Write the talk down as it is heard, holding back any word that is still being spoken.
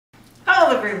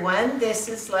Hello everyone, this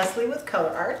is Leslie with Color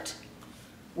Art.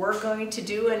 We're going to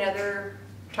do another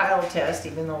tile test,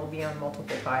 even though it'll be on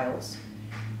multiple tiles.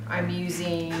 I'm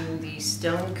using the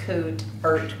Stone Coat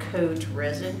Art Coat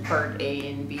Resin Part A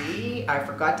and B. I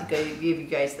forgot to give you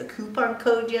guys the coupon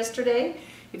code yesterday.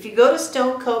 If you go to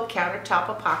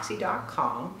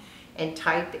stonecoatcountertopepoxy.com and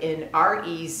type in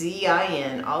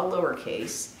REZIN, all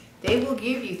lowercase, they will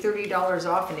give you $30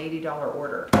 off an $80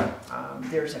 order.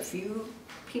 There's a few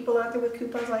people out there with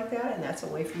coupons like that, and that's a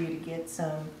way for you to get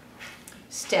some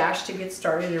stash to get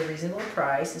started at a reasonable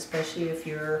price, especially if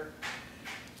you're,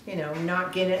 you know,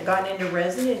 not gotten into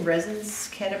resin, and resin's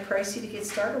kind of pricey to get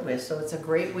started with, so it's a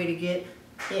great way to get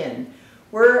in.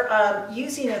 We're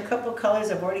using a couple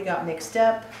colors I've already got mixed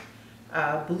up.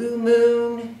 Blue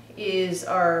Moon is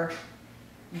our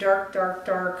dark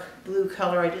blue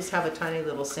color. I just have a tiny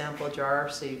little sample jar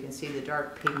so you can see the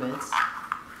dark pigments.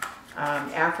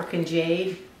 African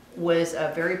Jade was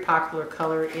a very popular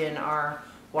color in our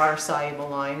water-soluble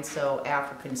line, so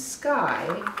African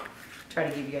Sky. Try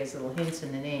to give you guys little hints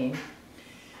in the name.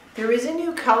 There is a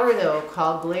new color though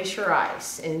called Glacier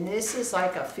Ice, and this is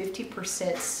like a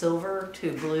 50% silver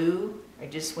to blue. I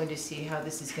just wanted to see how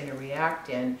this is going to react,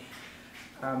 and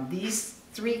these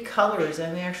three colors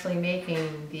I'm actually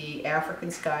making, the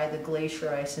African Sky, the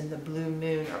Glacier Ice, and the Blue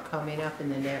Moon, are coming up in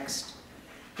the next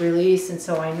release, and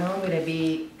so I know I'm going to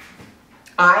be,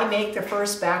 I make the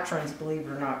first batch runs, believe it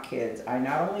or not, kids.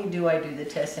 Not only do I do the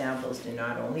test samples, and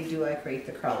not only do I create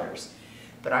the colors,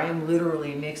 but I am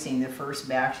literally mixing the first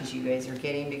batches you guys are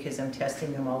getting, because I'm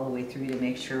testing them all the way through to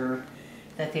make sure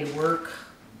that they work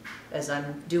as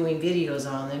I'm doing videos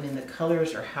on them and the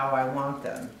colors are how I want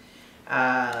them.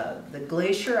 The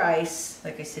Glacier Ice,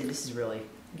 like I said, this is really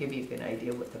give you a good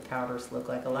idea what the powders look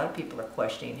like. A lot of people are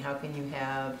questioning, how can you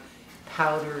have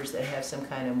powders that have some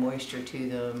kind of moisture to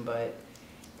them but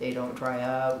they don't dry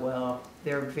up? Well,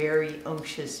 they're very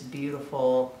unctuous,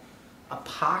 beautiful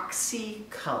epoxy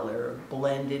color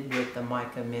blended with the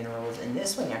mica minerals, and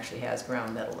this one actually has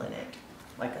ground metal in it,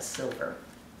 like a silver.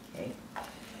 Okay.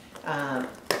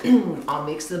 I'll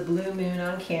mix the Blue Moon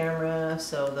on camera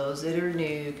so those that are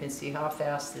new can see how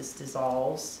fast this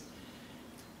dissolves.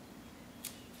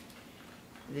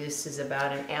 This is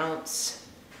about an ounce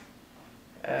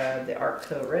of the Art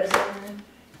Coat resin.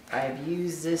 I've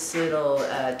used this little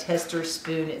tester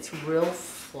spoon. It's real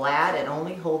flat. It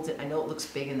only holds it, I know it looks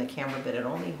big in the camera, but it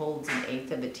only holds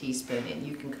 1/8 of a teaspoon, and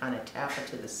you can kind of tap it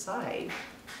to the side,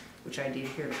 which I did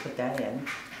here to put that in.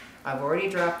 I've already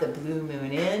dropped the Blue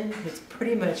Moon in. It's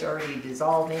pretty much already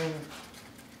dissolving,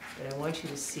 but I want you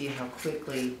to see how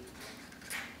quickly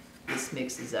this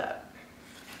mixes up.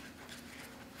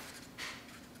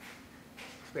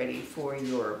 Ready for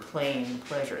your playing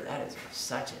pleasure. That is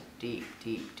such a deep,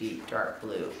 deep, deep dark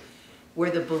blue. Where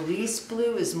the Belize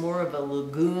blue is more of a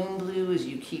lagoon blue, as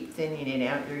you keep thinning it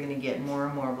out, you're going to get more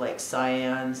and more of like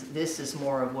cyans. This is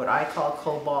more of what I call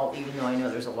cobalt, even though I know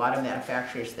there's a lot of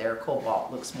manufacturers there.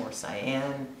 Cobalt looks more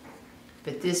cyan.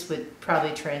 But this would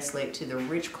probably translate to the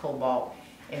rich cobalt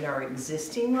in our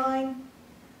existing line,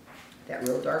 that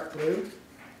real dark blue.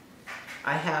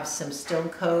 I have some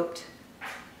Stone Coat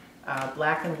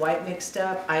black and white mixed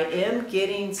up. I am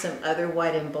getting some other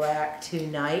white and black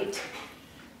tonight.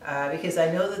 Because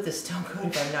I know that the Stone Coat,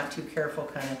 if I'm not too careful,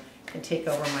 kind of can take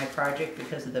over my project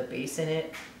because of the base in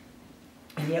it.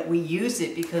 And yet we use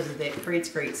it because it creates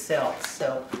great cells.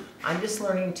 So I'm just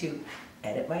learning to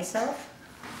edit myself.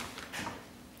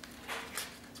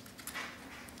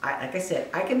 Like I said,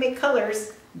 I can make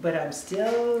colors, but I'm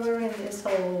still learning this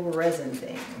whole resin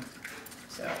thing.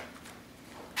 So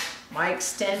my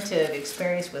extent of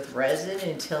experience with resin,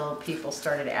 until people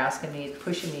started asking me,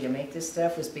 pushing me to make this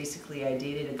stuff, was basically I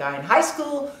dated a guy in high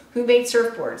school who made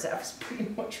surfboards. That was pretty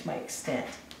much my extent.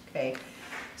 Okay,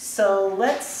 so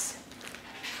let's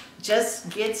just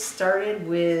get started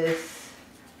with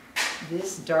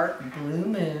this dark Blue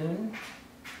Moon.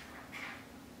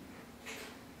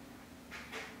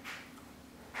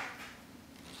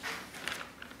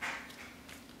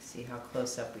 See how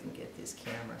close up we can get this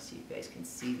camera so you guys can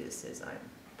see this as I'm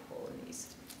pulling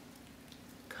these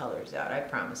colors out. I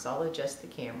promise I'll adjust the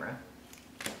camera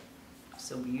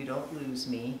so you don't lose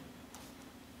me.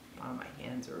 Oh, my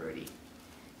hands are already.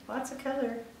 Lots of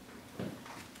color.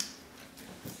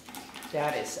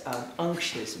 That is an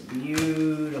unctuous,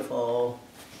 beautiful,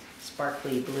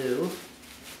 sparkly blue.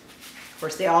 Of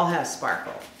course, they all have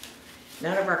sparkle.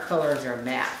 None of our colors are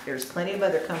matte. There's plenty of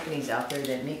other companies out there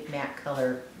that make matte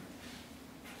color.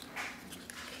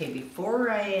 Okay, before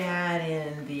I add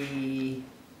in the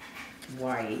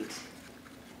white,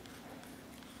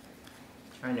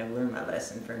 trying to learn my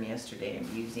lesson from yesterday, I'm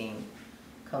using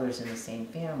colors in the same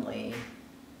family.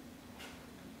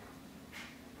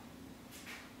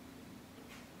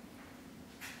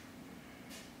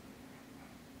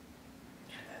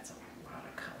 That's a lot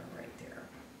of color right there.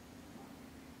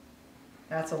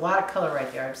 That's a lot of color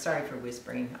right there. I'm sorry for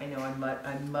whispering. I know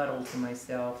I'm muddled to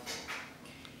myself.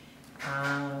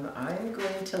 I'm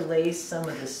going to lay some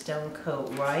of the Stone Coat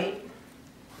White,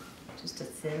 just a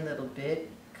thin little bit,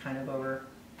 kind of over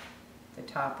the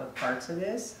top of parts of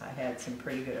this. I had some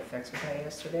pretty good effects with that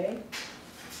yesterday.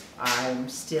 I'm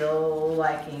still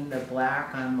liking the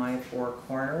black on my four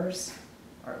corners,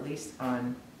 or at least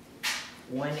on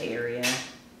one area,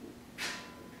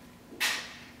 at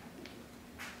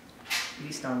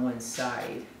least on one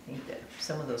side. I think that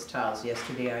some of those tiles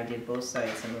yesterday I did both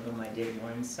sides, some of them I did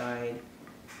one side.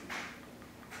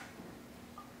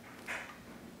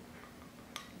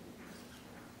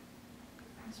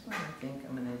 This one I think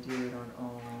I'm going to do it on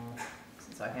all,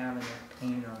 since I have enough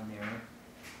paint on there.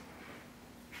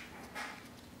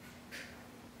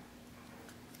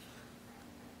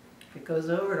 If it goes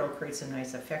over, it'll create some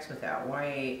nice effects with that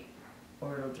white,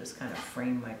 or it'll just kind of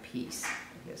frame my piece.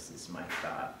 I guess is my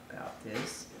thought about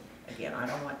this. Again, I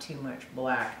don't want too much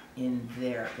black in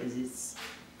there because it's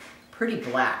pretty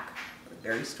black, but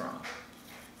very strong.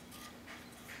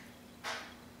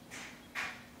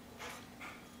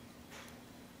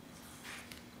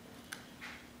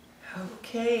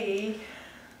 Okay.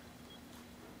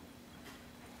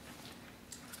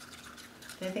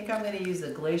 I think I'm going to use the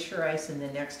Glacier ice in the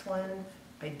next one.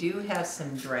 I do have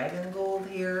some dragon gold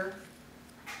here.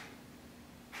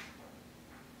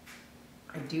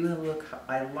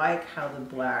 I like how the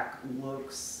black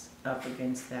looks up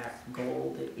against that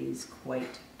gold. It is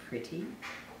quite pretty.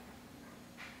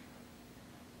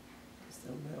 Just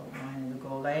a little line of the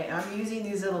gold. I'm using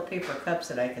these little paper cups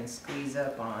that I can squeeze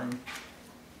up on.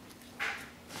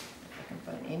 If I can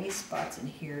find any spots in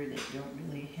here that don't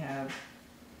really have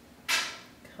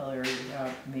color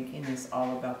without making this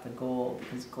all about the gold,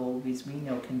 because gold, as we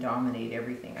know, can dominate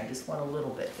everything. I just want a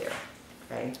little bit there,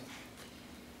 okay?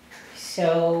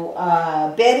 So,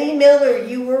 Betty Miller,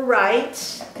 you were right,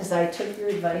 because I took your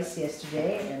advice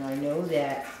yesterday, and I know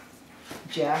that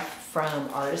Jeff from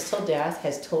Artist Till Death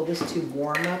has told us to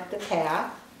warm up the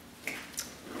path,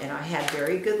 and I had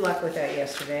very good luck with that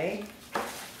yesterday.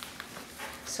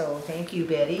 So, thank you,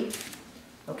 Betty.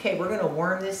 Okay, we're going to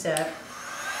warm this up.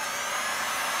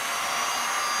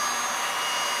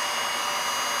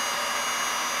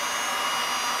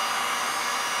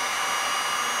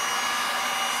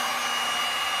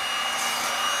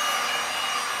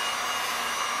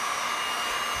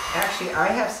 Actually, I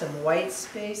have some white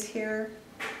space here,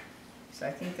 so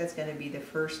I think that's going to be the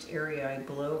first area I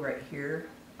blow right here.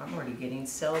 I'm already getting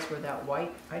cells where that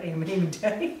white, I didn't even do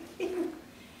anything.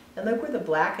 And look where the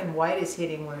black and white is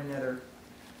hitting one another.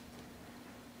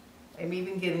 I'm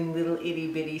even getting little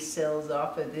itty bitty cells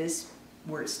off of this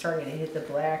where it's starting to hit the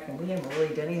black, and we haven't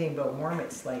really done anything but warm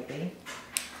it slightly.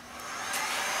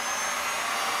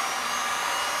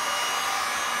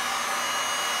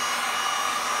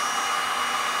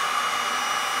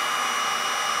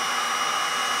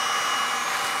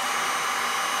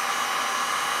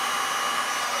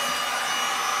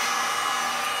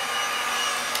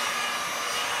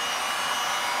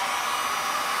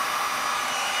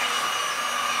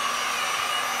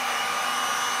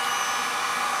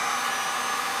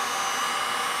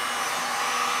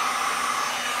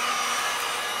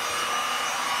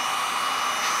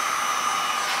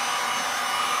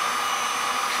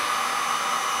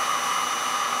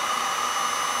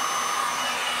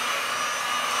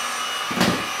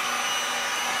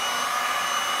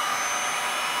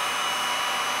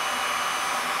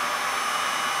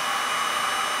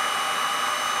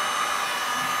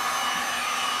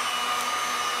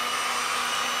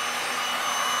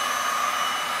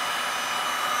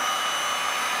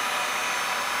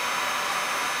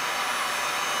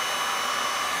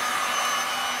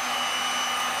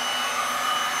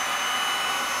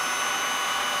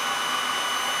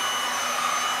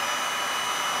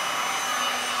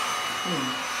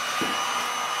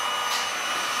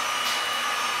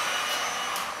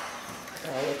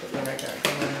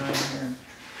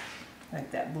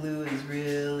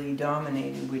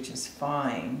 Dominated, which is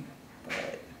fine, but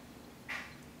I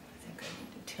think I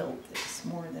need to tilt this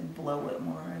more than blow it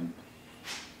more. And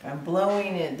if I'm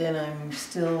blowing it, then I'm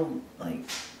still like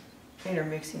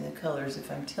intermixing the colors.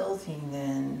 If I'm tilting,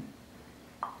 then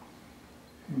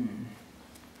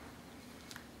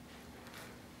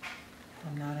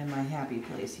I'm not in my happy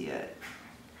place yet.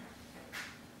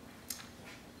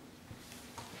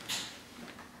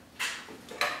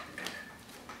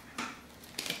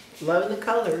 Loving the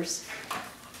colors.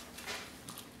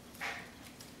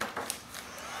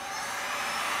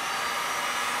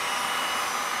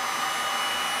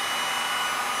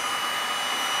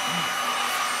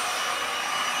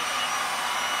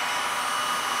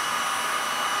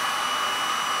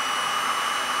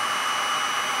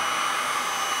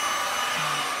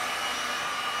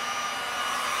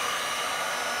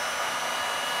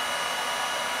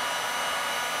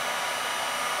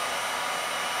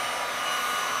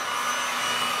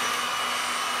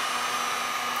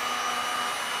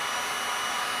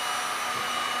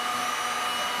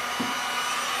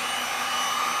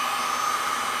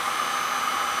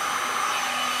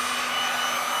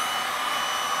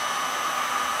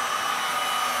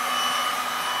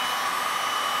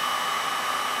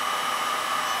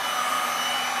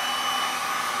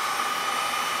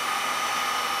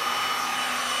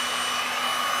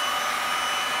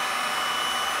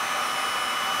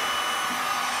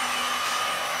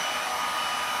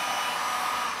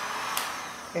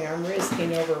 Okay, I'm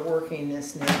risking overworking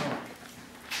this now.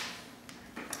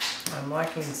 I'm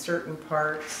liking certain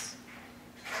parts.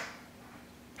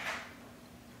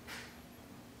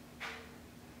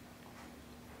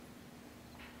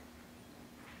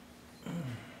 Well,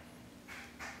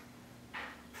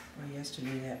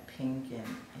 yesterday that pink and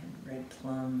red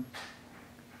plum,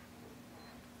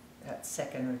 that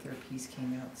second or third piece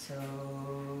came out so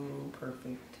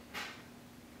perfect.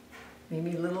 Made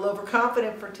me a little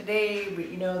overconfident for today, but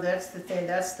you know, that's the thing,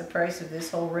 that's the price of this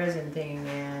whole resin thing,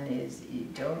 man, is you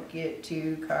don't get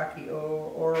too cocky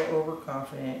or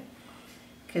overconfident,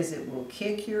 because it will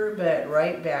kick your butt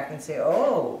right back and say,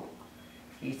 oh,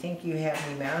 you think you have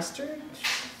me mastered?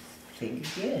 Think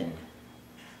again.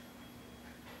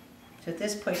 So at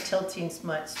this point, tilting's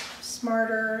much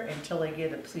smarter until I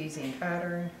get a pleasing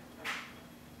pattern,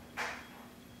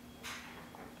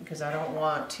 because I don't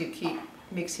want to keep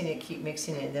mixing it,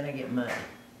 and then I get mud.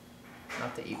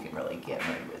 Not that you can really get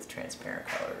mud with transparent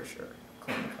colors or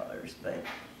clean colors, but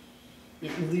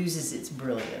it loses its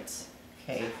brilliance.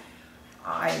 Okay,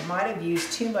 I might have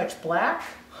used too much black.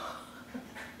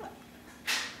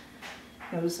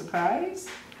 No surprise.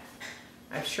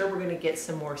 I'm sure we're going to get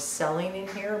some more selling in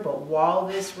here, but while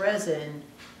this resin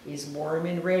is warm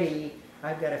and ready,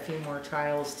 I've got a few more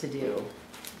trials to do.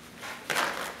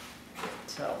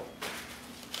 So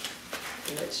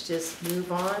let's just move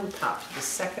on, pop to the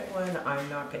second one. I'm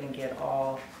not going to get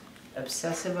all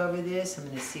obsessive over this. I'm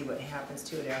going to see what happens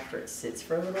to it after it sits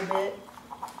for a little bit.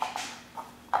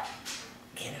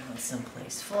 Get it on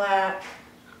someplace flat.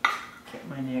 Get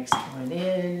my next one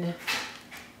in.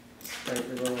 Spray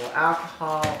with a little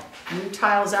alcohol. New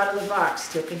tiles out of the box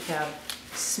still can have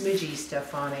smudgy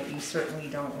stuff on it you certainly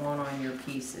don't want on your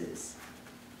pieces.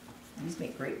 These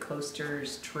make great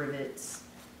coasters, trivets.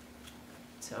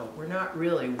 So we're not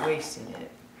really wasting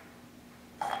it.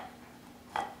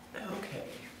 Okay.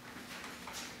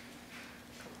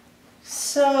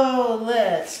 So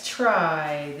let's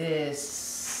try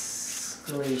this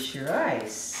Glacier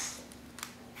ice.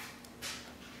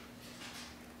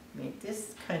 Make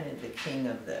this kind of the king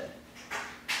of the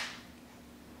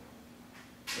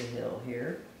hill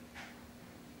here.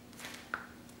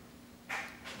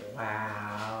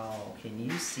 Wow, can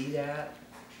you see that?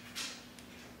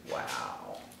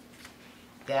 Wow.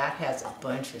 That has a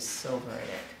bunch of silver in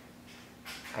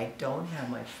it. I don't have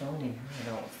my phone in here, I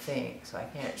don't think, so I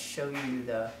can't show you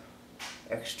the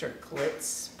extra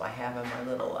glitz by having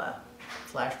my little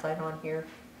flashlight on here.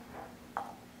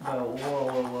 Whoa, whoa,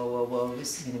 whoa, whoa, whoa, whoa.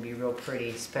 This is going to be real pretty,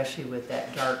 especially with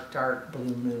that dark, dark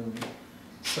blue moon.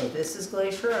 So this is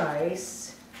Glacier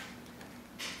ice.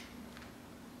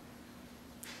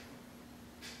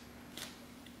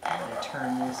 I'm going to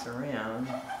turn this around.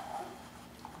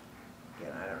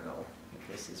 Again, I don't know if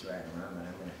this is right or wrong, but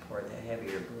I'm going to pour the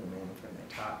heavier blue moon from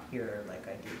the top here like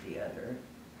I did the other.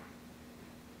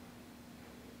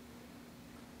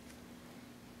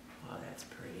 Oh, that's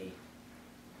pretty.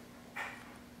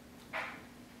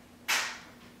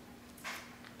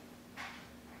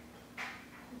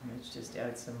 Let's just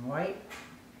add some white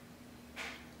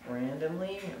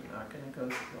randomly. I'm not going to go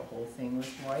through the whole thing with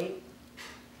white.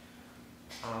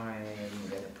 I'm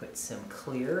going to put some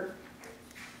clear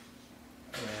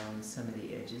around some of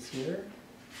the edges here.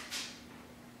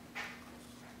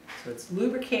 So it's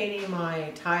lubricating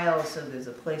my tile so there's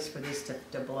a place for this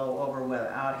to blow over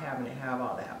without having to have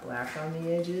all that black on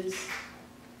the edges.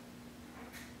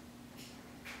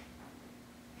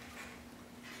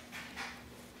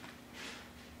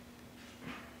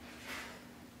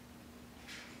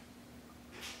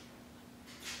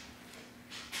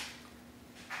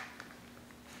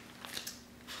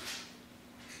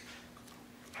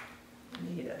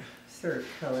 Need a third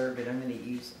color, but I'm going to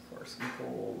use, of course, some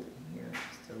gold in here,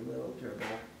 just a little dribble.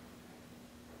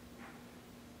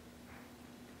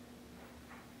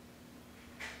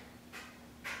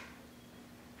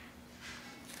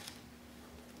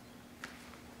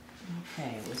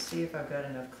 Okay, we'll see if I've got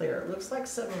enough clear. It looks like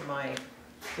some of my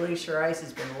Glacier ice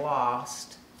has been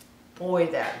lost. Boy,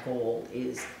 that gold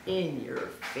is in your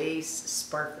face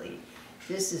sparkly.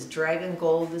 This is dragon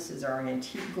gold. This is our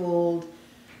antique gold.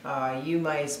 You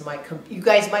guys might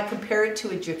compare it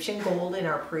to Egyptian gold in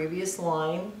our previous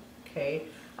line. Okay,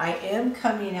 I am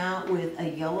coming out with a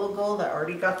yellow gold. I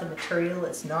already got the material.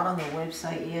 It's not on the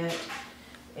website yet.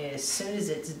 As soon as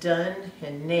it's done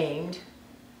and named,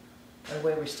 by the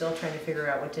way, we're still trying to figure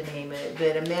out what to name it,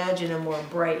 but imagine a more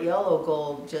bright yellow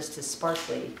gold just as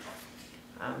sparkly.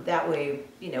 That way,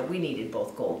 you know, we needed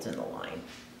both golds in the line.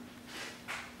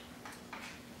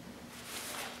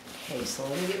 Okay, so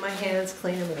let me get my hands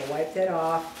clean. I'm going to wipe that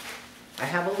off. I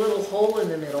have a little hole in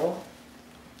the middle.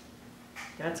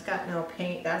 That's got no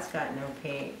paint. That's got no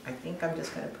paint. I think I'm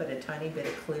just going to put a tiny bit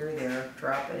of clear there,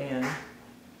 drop it in.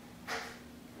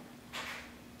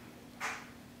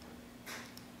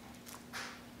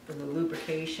 For the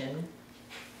lubrication.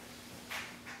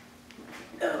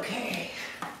 Okay,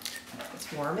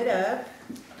 let's warm it up.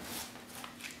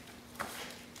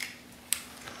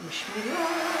 Wish me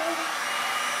luck.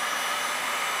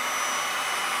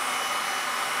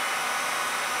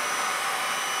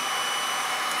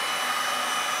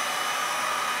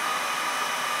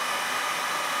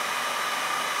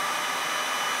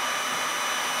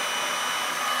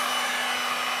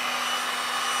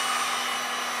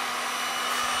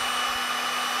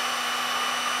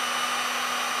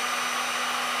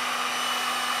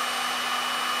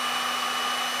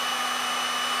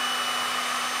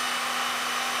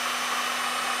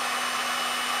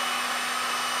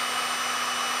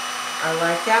 I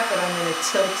like that, but I'm going to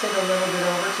tilt it a little bit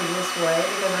over to this way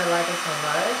because I like it so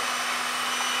much.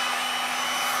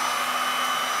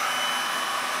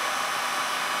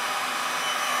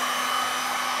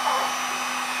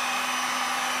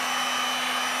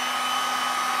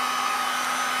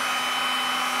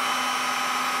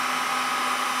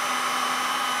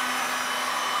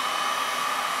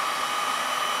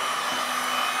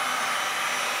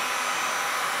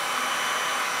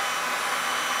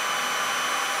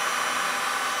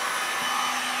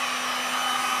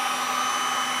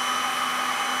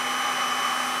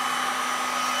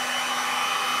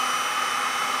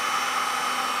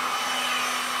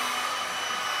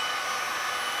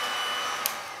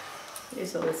 Okay,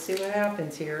 so let's see what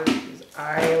happens here, because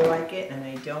I like it and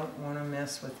I don't want to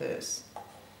mess with this.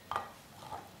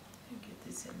 Get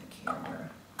this in the camera,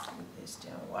 move this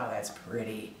down. Wow, that's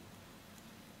pretty.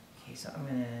 Okay, so I'm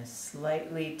going to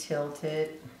slightly tilt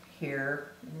it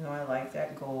here. You know, I like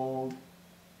that gold.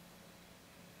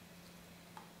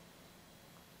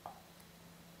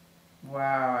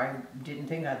 Wow, I didn't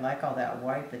think I'd like all that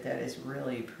white, but that is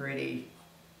really pretty.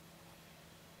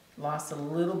 Lost a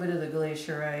little bit of the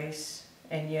Glacier ice,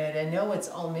 and yet I know it's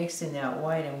all mixed in that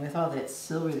white, and with all that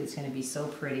silver that's going to be so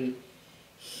pretty.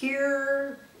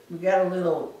 Here we got a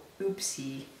little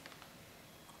oopsie.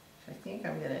 I think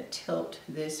I'm going to tilt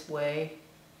this way.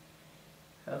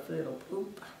 Hopefully it'll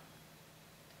poop.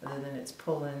 Other than it's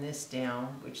pulling this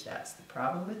down, which that's the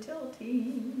problem with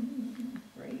tilting.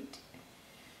 Right.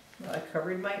 Well, I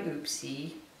covered my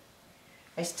oopsie.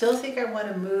 I still think I want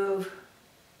to move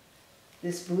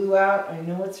this blue out. I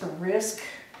know it's a risk,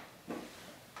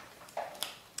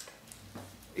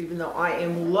 even though I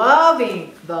am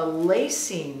loving the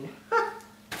lacing.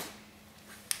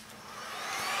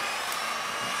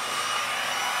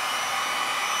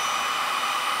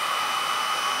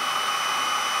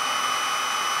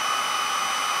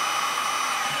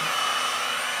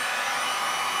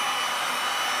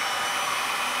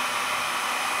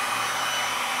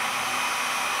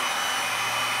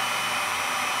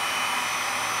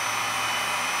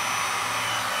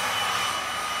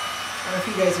 I don't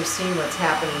know if you guys are seeing what's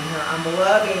happening here. I'm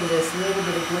loving this little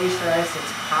bit of Glacier ice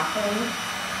that's popping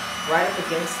right up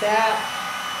against that.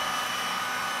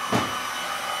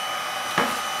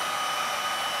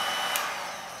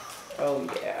 Oh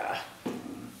yeah.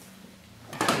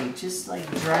 Okay, just like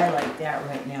dry like that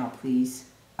right now, please.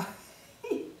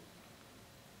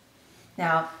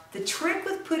 Now, the trick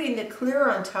with putting the clear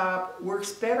on top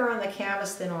works better on the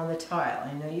canvas than on the tile.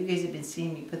 I know you guys have been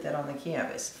seeing me put that on the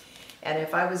canvas. And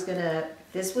if I was gonna,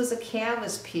 this was a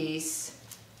canvas piece.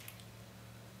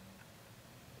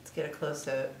 Let's get a close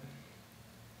up.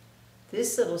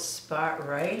 This little spot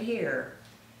right here,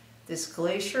 This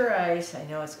Glacier ice, I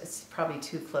know it's probably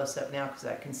too close up now because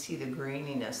I can see the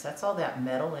graininess. That's all that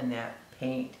metal in that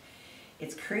paint.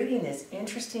 It's creating this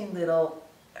interesting little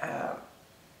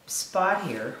spot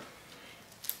here.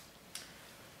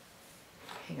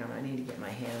 Hang on, I need to get my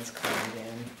hands cleaned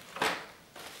in.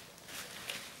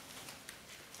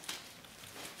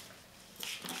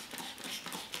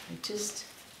 There's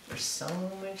so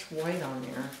much white on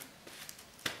there.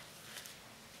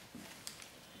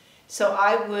 So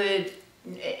I would,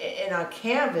 and on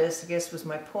canvas, I guess was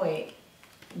my point,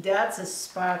 that's a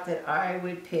spot that I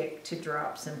would pick to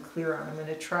drop some clear on. I'm going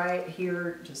to try it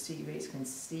here just so you guys can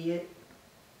see it.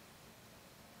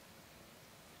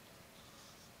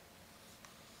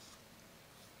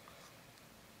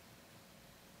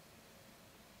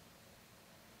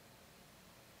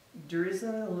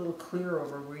 Drizzling a little clear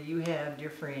over where you have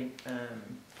different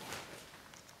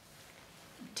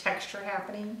texture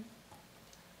happening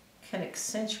can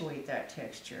accentuate that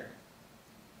texture.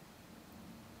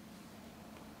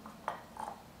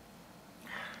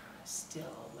 Still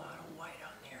a lot of white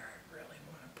on there. I really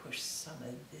want to push some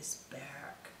of this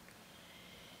back.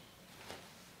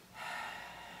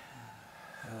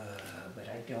 But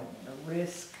I don't want to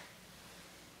risk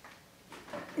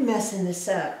messing this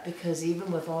up because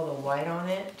even with all the white on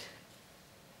it,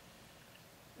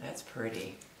 that's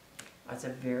pretty. That's a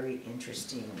very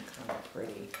interesting kind of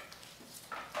pretty.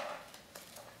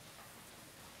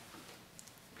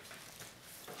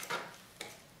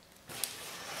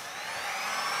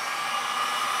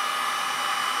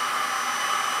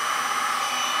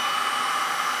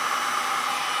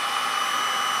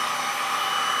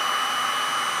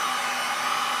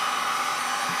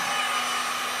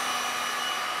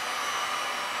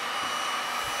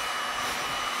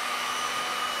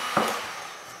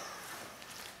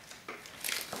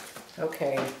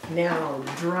 Okay, now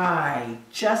dry,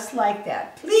 just like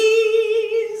that,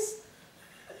 please.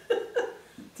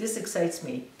 This excites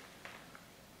me.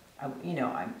 I'm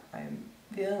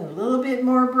feeling a little bit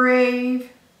more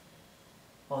brave.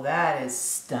 Well, that is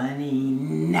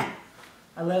stunning.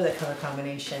 I love that color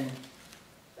combination.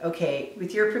 Okay,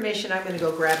 with your permission, I'm going to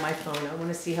go grab my phone. I want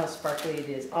to see how sparkly it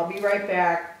is. I'll be right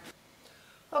back.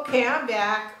 Okay, I'm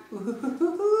back.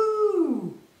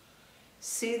 Ooh.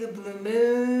 See the blue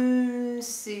moon,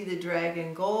 see the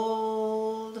dragon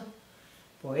gold.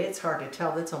 Boy, it's hard to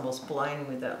tell. That's almost blinding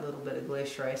with that little bit of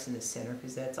glacier ice in the center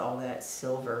because that's all that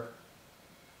silver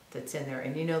that's in there.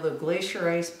 And you know, the glacier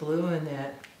ice blue and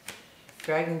that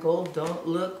dragon gold don't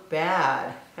look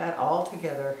bad at all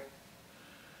together.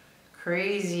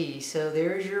 Crazy. So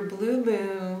there's your blue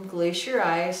moon, glacier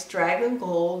ice, dragon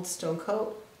gold, stone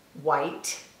coat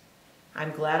white.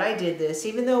 I'm glad I did this,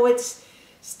 even though it's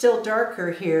still darker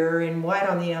here and white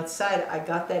on the outside. I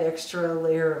got that extra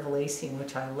layer of lacing,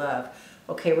 which I love.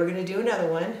 Okay, we're going to do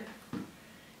another one. I'm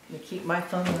going to keep my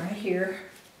phone right here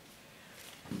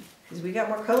because we got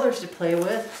more colors to play with.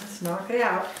 Let's knock it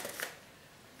out.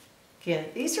 Again,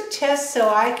 these are tests so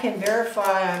I can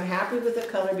verify I'm happy with the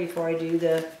color before I do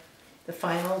the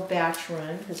final batch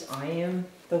run, because I am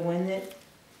the one that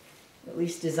at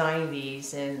least designed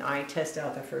these and I test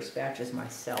out the first batches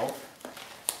myself.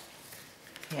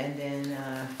 And then,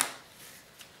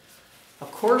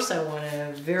 of course, I want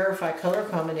to verify color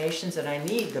combinations that I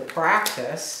need the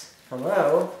practice.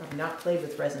 Hello, I've not played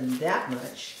with resin that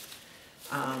much.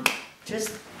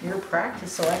 Just your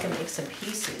practice so I can make some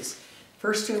pieces.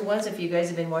 First two ones, if you guys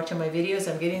have been watching my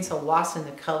videos, I'm getting so lost in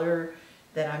the color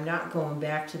that I'm not going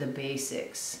back to the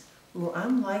basics. Ooh,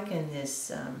 I'm liking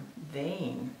this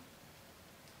vein.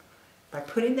 By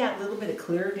putting that little bit of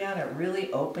clear down, it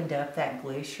really opened up that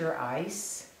glacier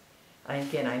ice. And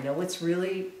again, I know it's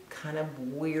really kind of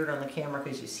weird on the camera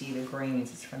because you see the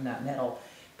grains, it's from that metal.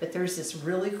 But there's this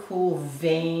really cool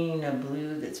vein of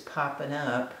blue that's popping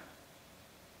up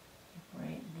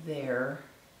right there.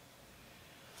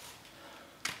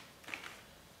 Boy,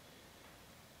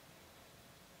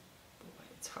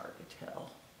 it's hard to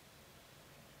tell.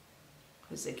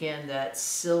 Because again, that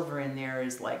silver in there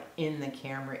is like in the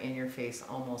camera, in your face,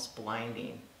 almost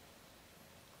blinding.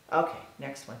 Okay,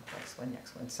 next one.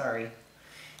 Sorry.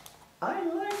 I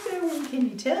like that one, can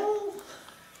you tell?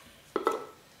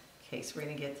 Okay, so we're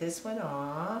gonna get this one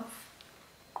off.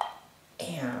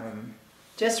 And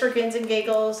just for grins and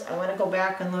giggles, I wanna go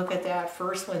back and look at that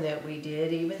first one that we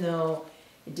did, even though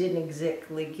it didn't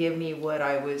exactly give me what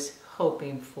I was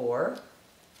hoping for.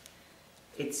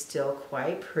 It's still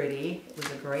quite pretty. It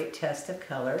was a great test of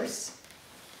colors.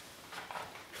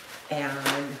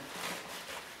 And,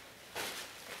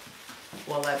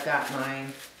 well, I've got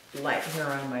mine light here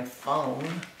on my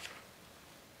phone.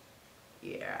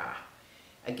 Yeah.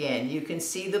 Again, you can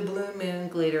see the blue moon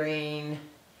glittering.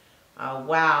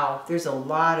 Wow, there's a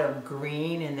lot of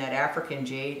green in that African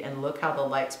jade, and look how the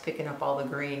light's picking up all the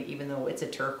green, even though it's a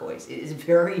turquoise. It is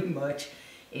very much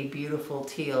a beautiful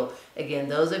teal. Again,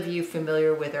 those of you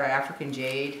familiar with our African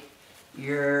jade,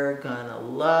 you're gonna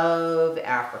love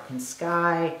African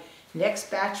sky. Next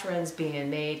batch run's being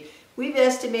made. We've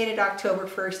estimated October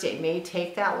 1st. It may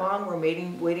take that long. We're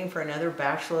waiting for another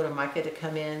batch load of mica to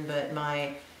come in, but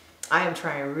I am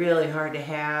trying really hard to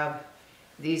have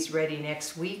these ready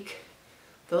next week.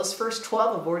 Those first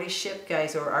 12 have already shipped,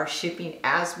 guys, or are shipping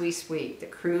as we speak. The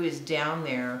crew is down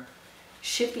there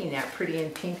shipping that pretty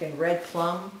in pink and red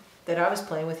plum that I was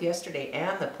playing with yesterday,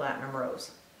 and the platinum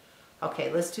rose.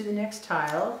 Okay, let's do the next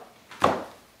tile.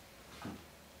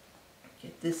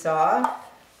 Get this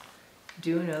off.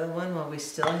 Do another one while we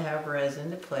still have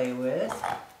resin to play with.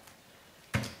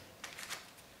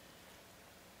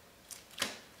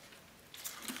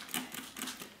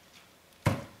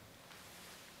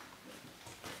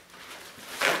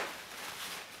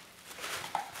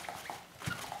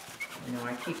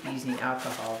 I keep using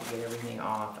alcohol to get everything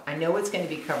off. I know it's going to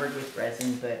be covered with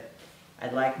resin, but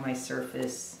I'd like my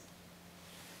surface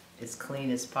as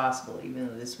clean as possible, even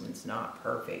though this one's not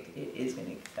perfect. It is going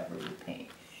to get covered with paint.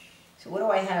 So what do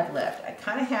I have left? I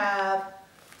kind of have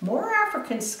more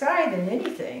African sky than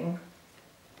anything.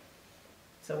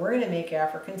 So we're going to make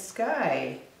African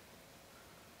sky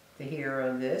the hero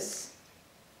of this.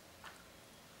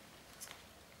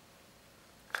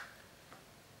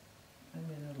 I'm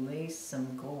going to lace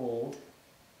some gold.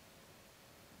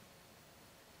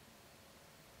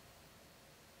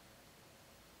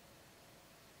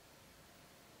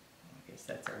 I guess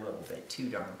that's a little bit too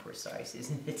darn precise,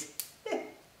 isn't it?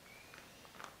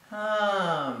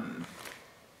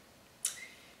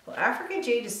 Well, African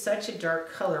jade is such a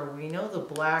dark color. We know the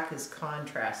black is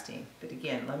contrasting. But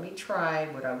again, let me try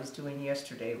what I was doing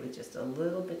yesterday with just a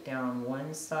little bit down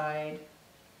one side.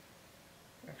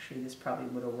 Actually, this probably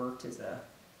would have worked as a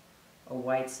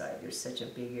white side. There's such a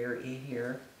big area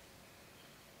here.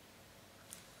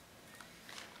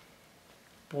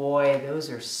 Boy, those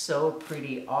are so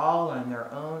pretty all on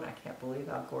their own. I can't believe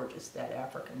how gorgeous that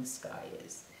African sky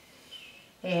is.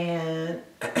 And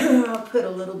I'll put a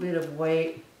little bit of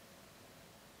white,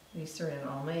 at least around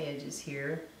all my edges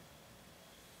here.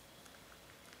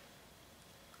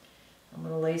 I'm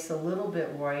going to lace a little bit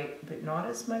white, but not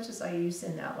as much as I used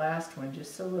in that last one,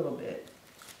 just a little bit.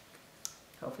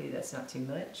 Hopefully that's not too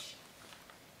much.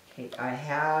 Okay, I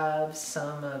have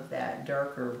some of that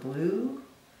darker blue.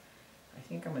 I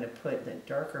think I'm going to put the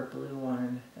darker blue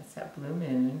on. That's that blue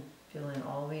moon. Fill in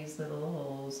all these little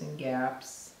holes and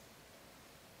gaps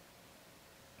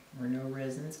where no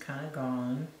resin's kind of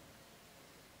gone.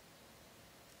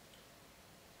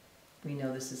 We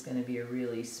know this is going to be a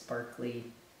really sparkly.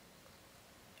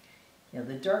 You know,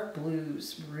 the dark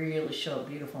blues really show up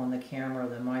beautiful on the camera.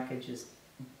 The mica just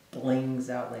blings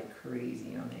out like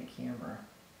crazy on that camera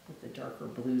with the darker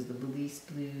blues, the Belize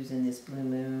blues and this blue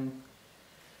moon.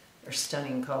 They're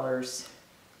stunning colors.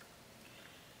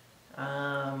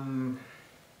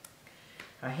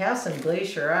 I have some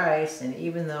Glacier ice, and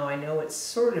even though I know it's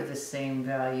sort of the same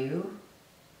value,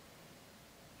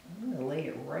 I'm going to lay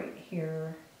it right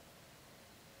here.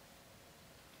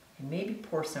 And maybe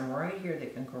pour some right here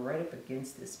that can go right up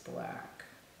against this black.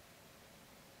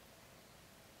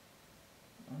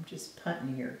 I'm just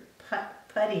punting here,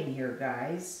 putting here,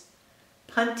 guys.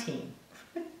 Punting.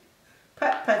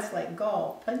 Putt-putt's like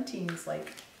golf. Punting's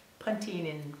like punting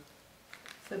in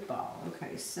football.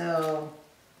 Okay, so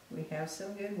we have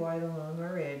some good white along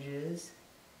our edges.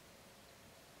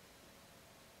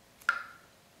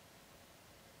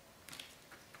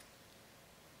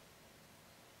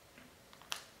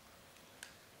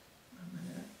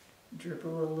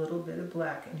 Dribble a little bit of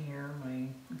black in here, my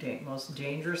most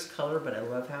dangerous color, but I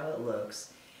love how it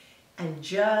looks. And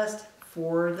just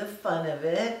for the fun of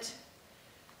it,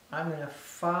 I'm going to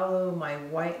follow my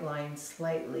white line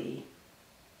slightly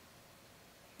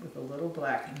with a little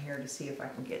black in here to see if I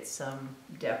can get some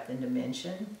depth and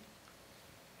dimension.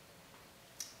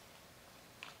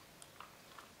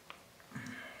 I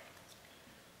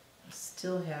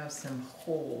still have some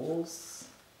holes.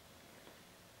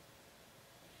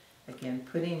 Again,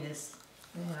 putting this,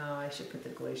 well, I should put the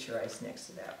Glacier ice next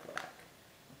to that black.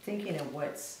 I'm thinking of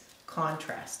what's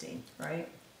contrasting, right?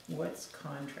 What's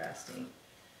contrasting?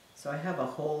 So I have a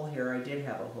hole here. I did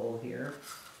have a hole here.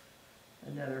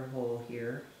 Another hole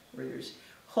here where there's,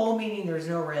 hole meaning there's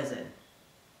no resin.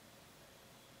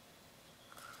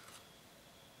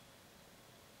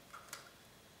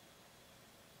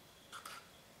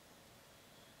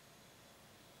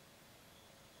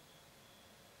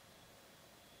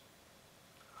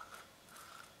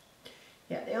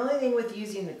 the only thing with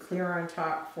using the clear on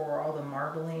top for all the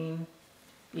marbling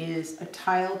is a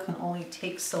tile can only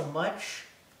take so much.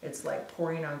 It's like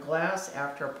pouring on glass.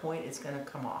 After a point, it's going to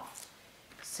come off.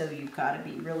 So you've got to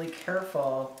be really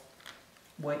careful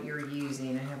what you're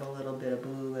using. I have a little bit of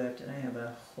blue left, and I have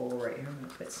a hole right here. I'm going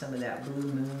to put some of that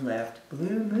blue moon left.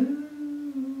 Blue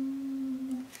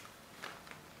moon.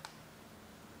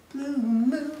 Blue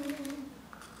moon.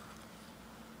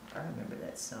 I remember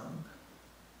that song.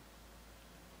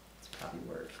 It's probably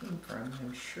where it came from,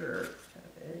 I'm sure of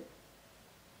it.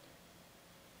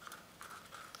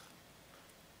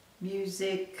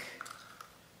 Music,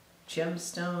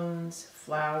 gemstones,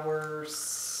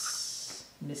 flowers,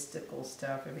 mystical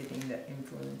stuff, everything that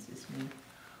influences me.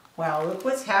 Wow, look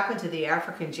what's happened to the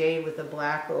African jade with the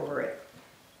black over it.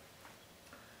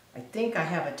 I think I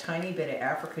have a tiny bit of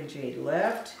African jade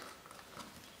left.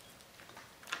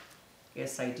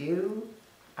 Yes, I do.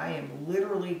 I am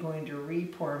literally going to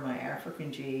re-pour my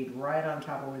African jade right on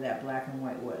top of where that black and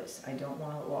white was. I don't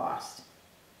want it lost.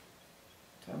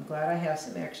 So I'm glad I have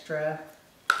some extra.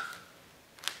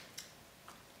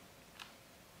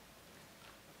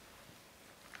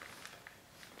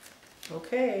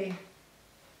 Okay.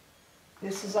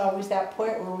 This is always that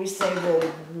point where we say, well,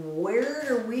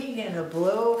 where are we going to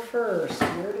blow first?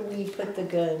 Where do we put the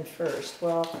gun first?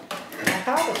 Well, I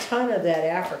have a ton of that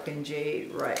African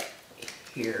jade right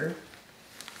here.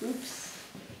 Oops.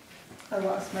 I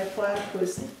lost my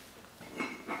platypus.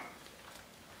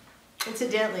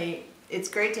 Incidentally, it's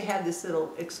great to have this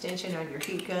little extension on your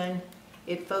heat gun.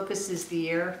 It focuses the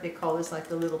air. They call this like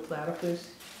the little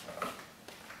platypus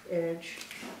edge.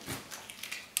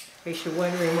 In case you're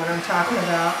wondering what I'm talking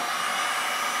about.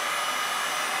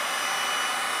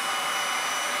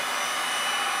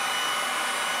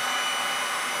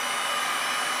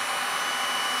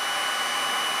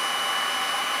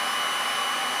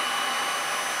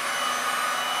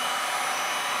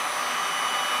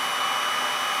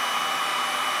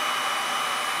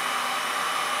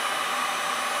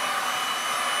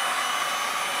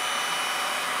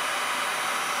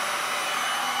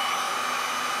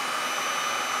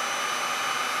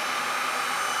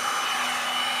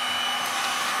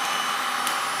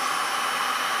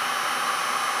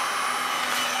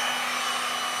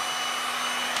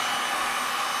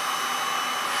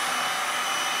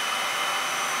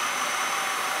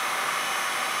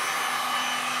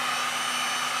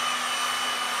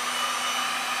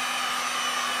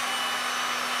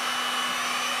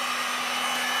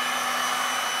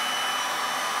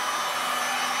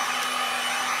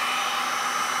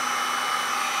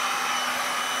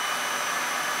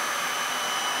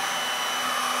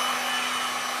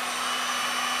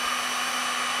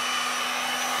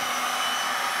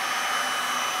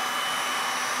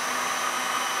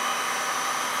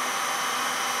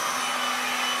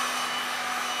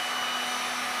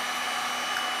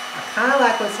 Kind of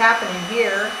like what's happening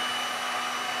here.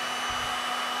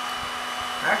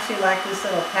 I actually like this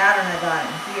little pattern I got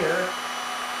in here.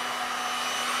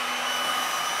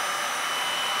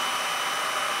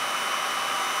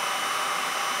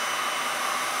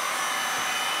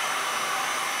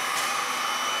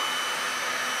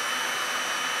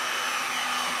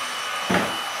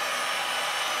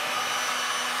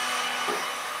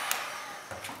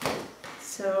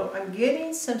 So I'm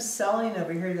getting some selling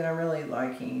over here that I'm really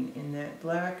liking, and that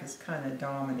black is kind of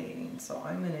dominating. So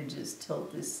I'm going to just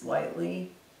tilt this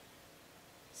slightly.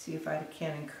 See if I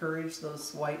can encourage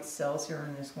those white cells here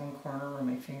in this one corner where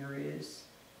my finger is.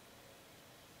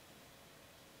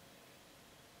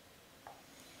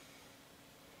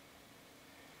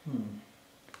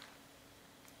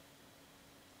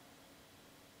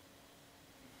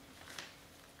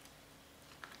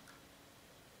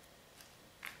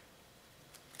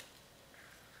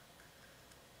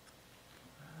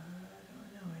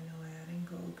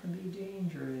 Can be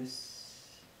dangerous.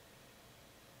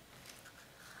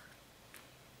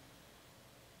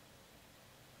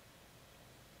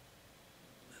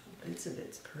 Little bits of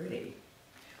it's pretty.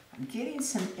 I'm getting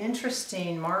some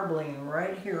interesting marbling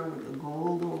right here with the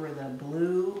gold over the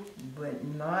blue, but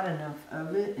not enough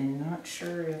of it, and not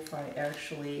sure if I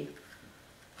actually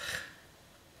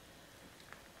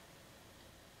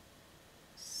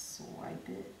swipe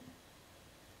it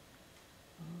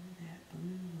over that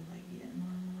blue. Will I get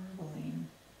more marbling?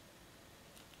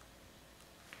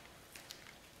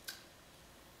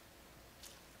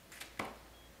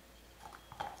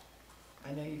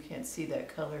 I know you can't see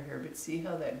that color here, but see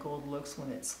how that gold looks when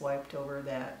it's swiped over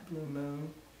that blue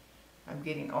moon? I'm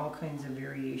getting all kinds of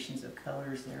variations of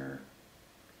colors there.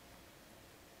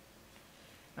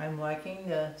 I'm liking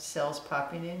the cells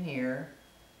popping in here.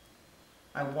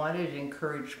 I wanted to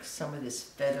encourage some of this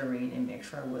feathering and make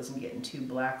sure I wasn't getting too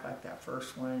black like that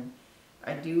first one.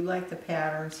 I do like the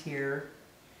patterns here.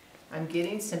 I'm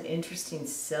getting some interesting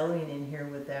selling in here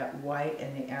with that white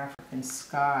and the African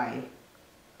sky.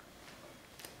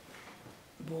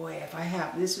 Boy, if I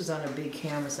have, this was on a big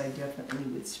canvas, I definitely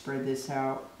would spread this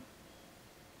out.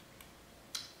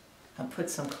 I'll put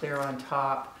some clear on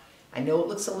top. I know it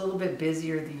looks a little bit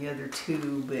busier than the other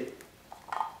two, but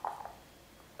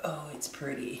oh, it's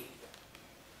pretty.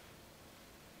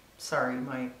 Sorry,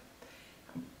 I'm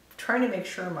trying to make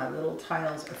sure my little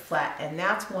tiles are flat, and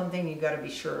that's one thing you got to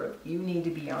be sure of. You need to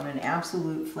be on an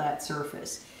absolute flat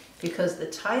surface because the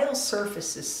tile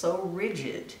surface is so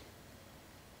rigid.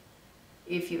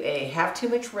 If you have too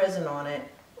much resin on it,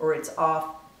 or it's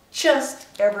off just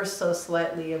ever so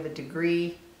slightly of a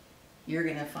degree, you're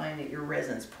going to find that your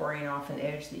resin's pouring off an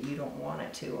edge that you don't want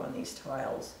it to on these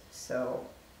tiles. So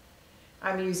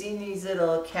I'm using these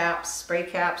little caps, spray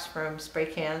caps from spray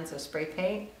cans of spray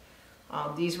paint.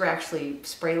 These were actually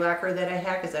spray lacquer that I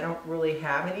had because I don't really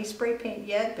have any spray paint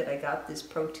yet, but I got this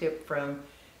pro tip from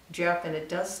Jeff, and it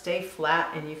does stay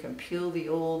flat and you can peel the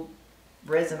old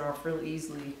resin off real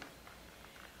easily.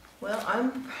 Well,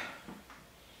 I'm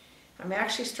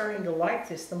actually starting to like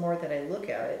this the more that I look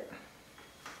at it.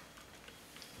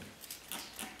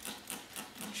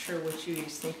 Not sure what you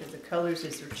guys think of the colors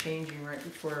as they're changing right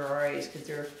before our eyes, because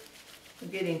we're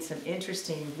getting some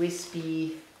interesting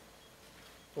wispy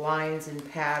lines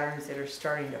and patterns that are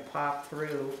starting to pop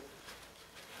through.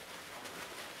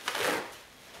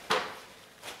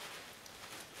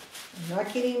 I'm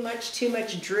not getting too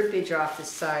much drippage off the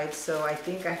side, so I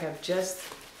think I have just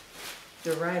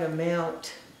the right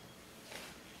amount.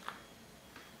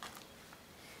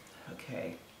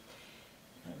 Okay,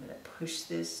 I'm going to push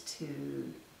this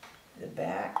to the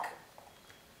back,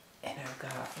 and I've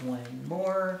got one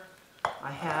more.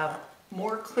 I have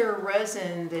more clear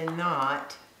resin than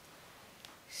not,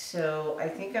 so I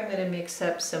think I'm going to mix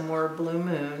up some more Blue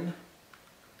Moon.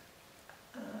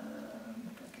 If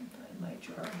I can find my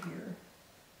jar here.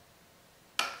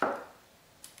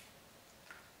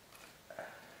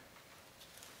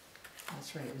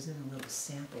 That's right, it was in a little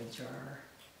sample jar.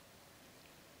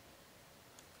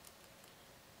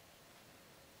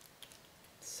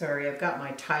 Sorry, I've got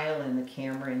my tile in the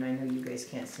camera and I know you guys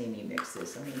can't see me mix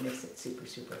this. I'm going to mix it super,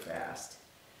 super fast.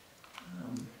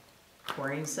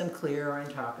 Pouring some clear on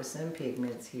top of some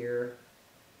pigments here.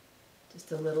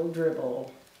 Just a little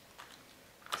dribble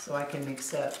so I can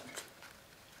mix up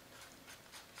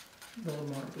a little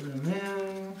more Blue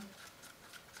Moon.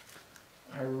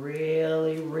 I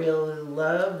really, really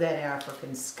love that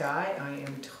African sky. I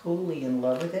am totally in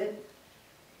love with it.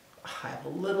 I have a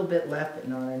little bit left, but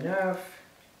not enough.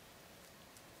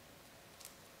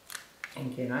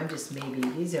 And again, I'm just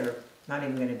these are not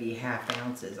even going to be half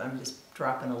ounces. I'm just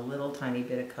dropping a little tiny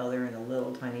bit of color and a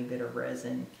little tiny bit of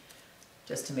resin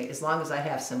just to make, as long as I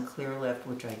have some clear left,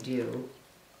 which I do.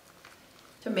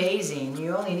 It's amazing.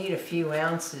 You only need a few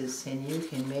ounces and you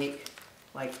can make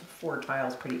like 4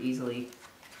 tiles pretty easily.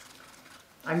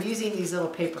 I'm using these little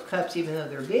paper cups even though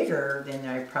they're bigger than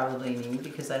I probably need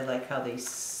because I like how they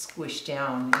squish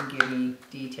down and give me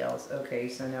details. Okay,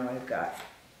 so now I've got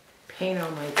paint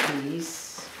on my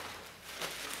piece.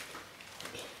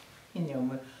 You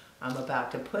know, I'm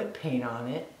about to put paint on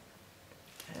it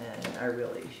and I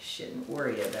really shouldn't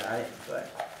worry about it,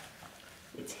 but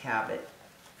it's habit.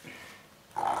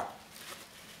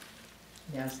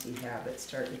 Nasty habit.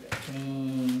 Start with a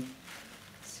clean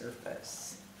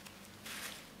surface.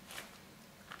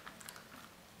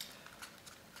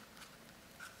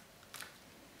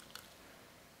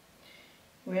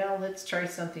 Well, let's try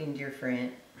something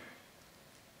different.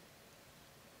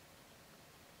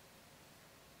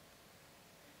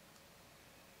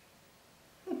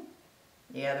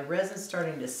 Yeah, the resin's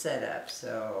starting to set up,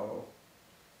 so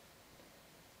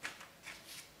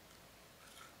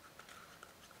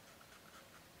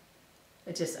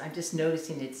I'm just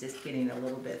noticing it's just getting a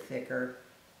little bit thicker.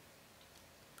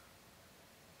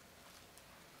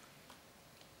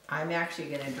 I'm actually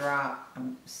going to drop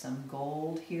some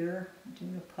gold here. I'm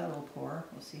doing a puddle pour.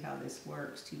 We'll see how this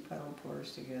works. 2 puddle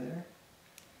pours together.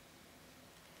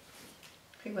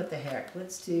 Okay, what the heck?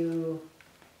 Let's do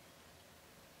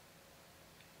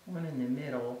one in the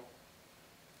middle,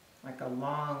 like a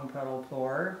long puddle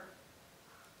pour.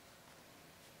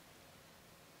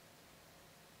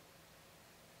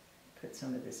 Put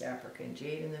some of this African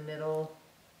jade in the middle.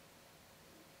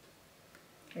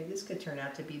 Okay, this could turn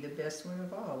out to be the best one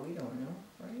of all. We don't know,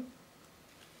 right?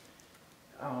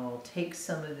 I'll take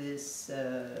some of this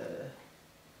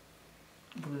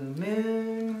Blue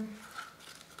Moon.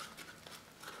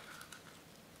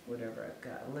 whatever I've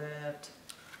got left.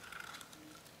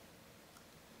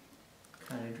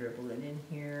 Kind of dribble it in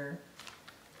here.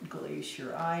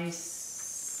 Glacier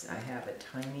ice, I have a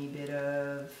tiny bit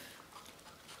of,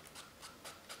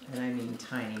 and I mean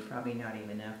tiny, probably not even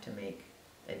enough to make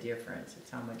a difference. It's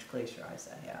how much glacier ice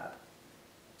I have.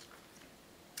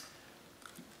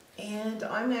 And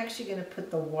I'm actually going to put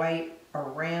the white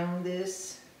around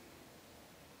this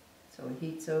so it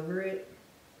heats over it.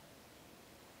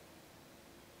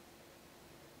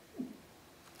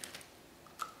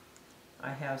 I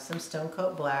have some Stone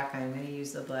Coat Black. I'm going to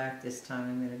use the black this time.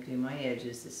 I'm going to do my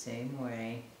edges the same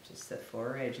way, just the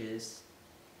 4 edges.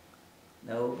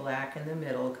 No black in the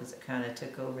middle because it kind of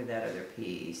took over that other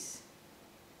piece.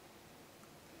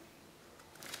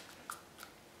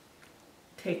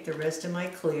 Take the rest of my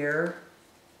clear.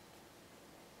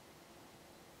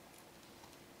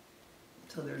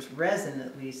 So there's resin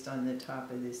at least on the top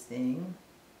of this thing.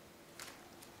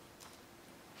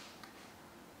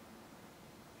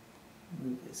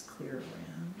 Move this clear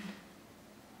around.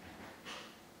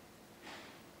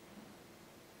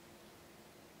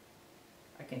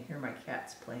 I can hear my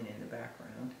cats playing in the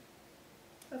background.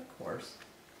 Of course.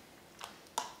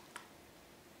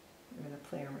 I'm going to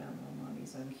play around while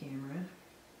Mommy's on camera.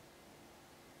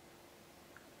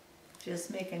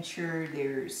 Just making sure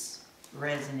there's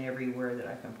resin everywhere that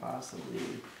I can possibly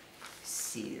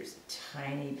see. There's a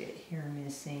tiny bit here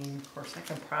missing. Of course, I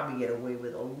can probably get away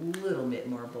with a little bit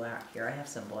more black here. I have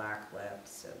some black left,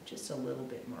 so just a little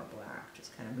bit more black.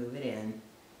 Just kind of move it in.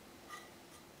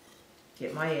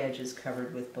 Get my edges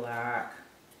covered with black.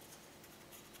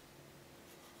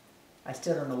 I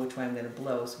still don't know which way I'm going to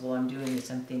blow, so while I'm doing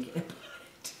this, I'm thinking about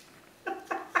it.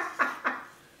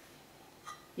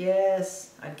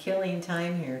 Yes, I'm killing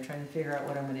time here, trying to figure out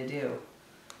what I'm going to do.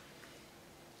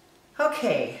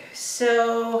 Okay,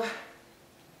 so I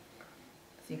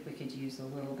think we could use a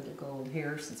little bit of gold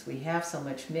here since we have so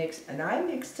much mixed. And I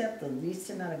mixed up the least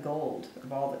amount of gold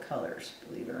of all the colors,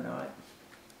 believe it or not.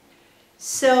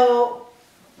 So,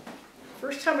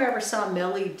 first time I ever saw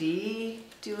Melly D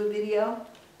do a video,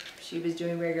 she was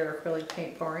doing regular acrylic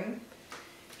paint pouring.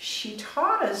 She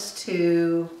taught us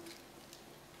to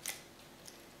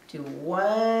do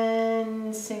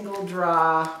one single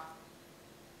draw,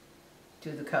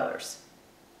 do the colors.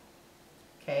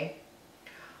 Okay?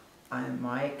 I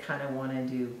might kind of want to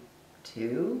do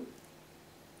 2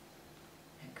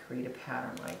 and create a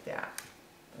pattern like that.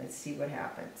 Let's see what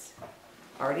happens.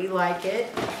 Already like it.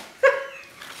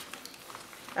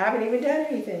 I haven't even done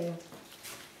anything.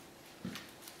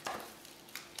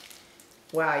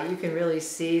 Wow, you can really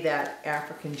see that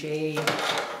African jade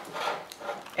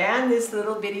and this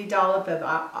little bitty dollop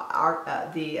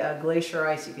of the Glacier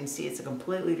ice. You can see it's a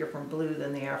completely different blue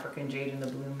than the African jade and the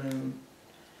Blue Moon.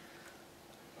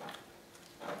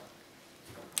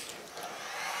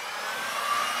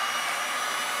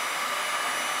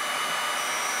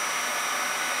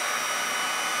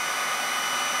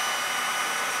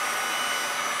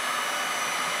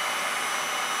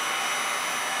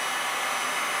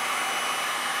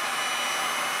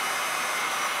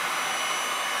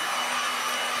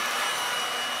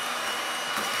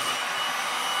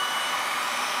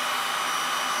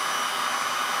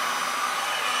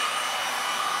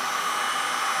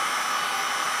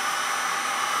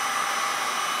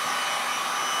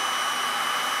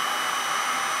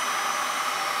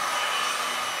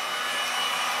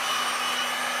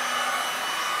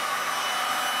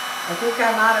 I think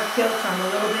I'm out of kilt. I'm a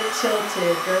little bit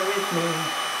tilted. Bear with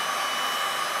me.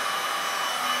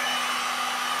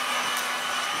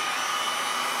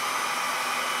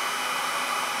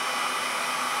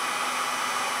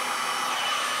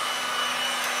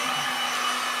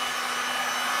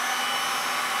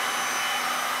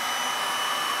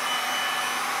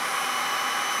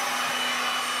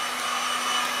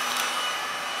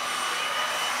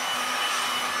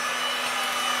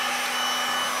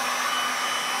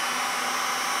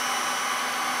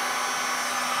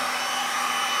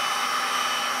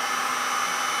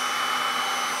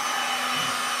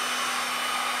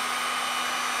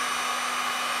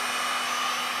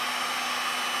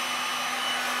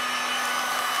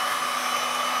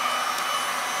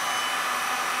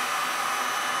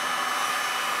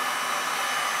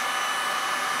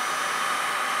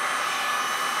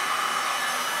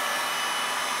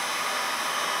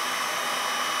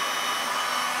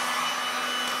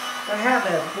 I have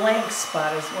a blank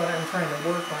spot is what I'm trying to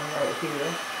work on right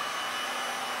here.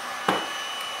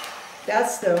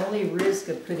 That's the only risk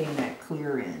of putting that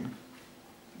clear in.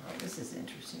 Oh, this is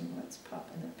interesting. What's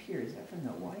popping up here? Is that from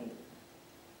the white?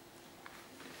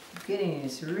 getting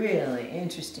this really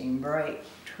interesting bright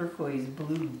turquoise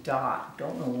blue dot.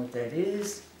 Don't know what that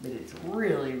is, but it's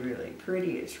really, really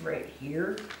pretty. It's right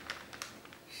here.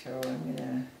 So I'm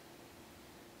gonna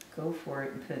go for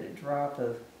it and put a drop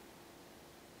of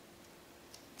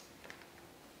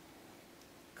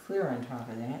clear on top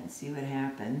of that and see what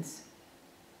happens.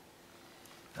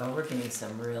 Oh, we're getting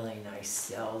some really nice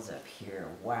cells up here.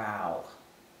 Wow.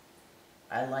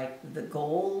 I like the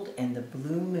gold and the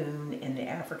blue moon and the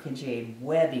African jade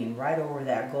webbing right over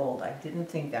that gold. I didn't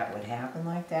think that would happen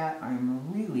like that.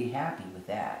 I'm really happy with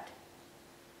that.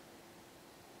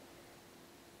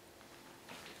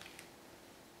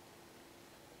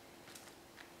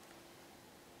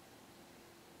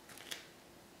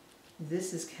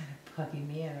 This is kind of bugging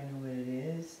me. I don't know what it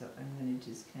is, so I'm going to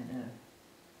just kind of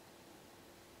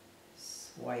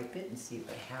swipe it and see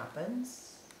what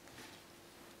happens.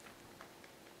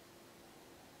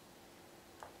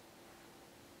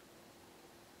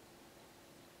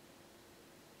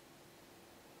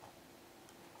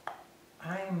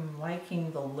 I'm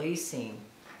liking the lacing,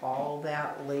 all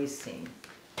that lacing.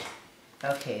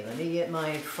 Okay, let me get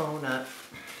my phone up.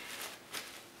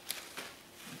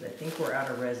 I think we're out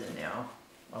of resin now.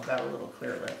 I've got a little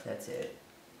clear left, that's it.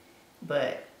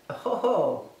 But,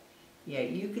 oh, yeah,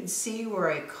 you can see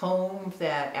where I combed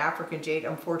that African jade.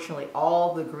 Unfortunately,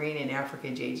 all the green in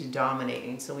African jade is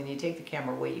dominating. So when you take the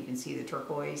camera away, you can see the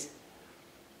turquoise.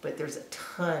 But there's a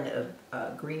ton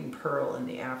of green pearl in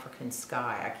the African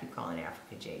sky. I keep calling it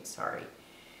African jade, sorry.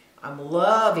 I'm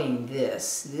loving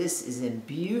this. This is in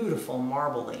beautiful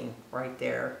marbling right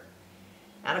there.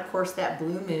 And of course that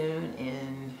blue moon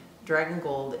in dragon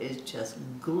gold is just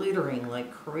glittering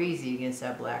like crazy against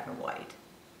that black and white.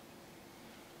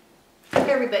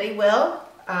 Okay everybody, well,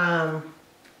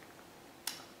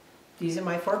 these are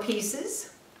my 4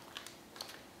 pieces.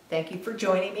 Thank you for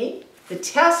joining me. The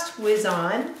test was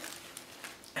on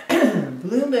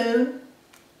blue moon,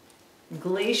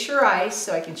 glacier ice,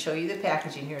 so I can show you the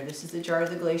packaging here. This is the jar of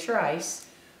the glacier ice.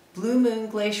 Blue moon,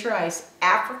 glacier ice,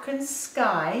 African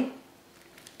sky,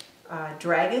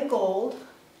 dragon gold,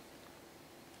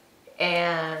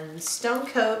 and stone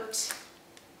coat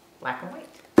black and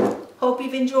white. Hope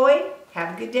you've enjoyed.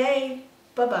 Have a good day.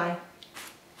 Bye-bye.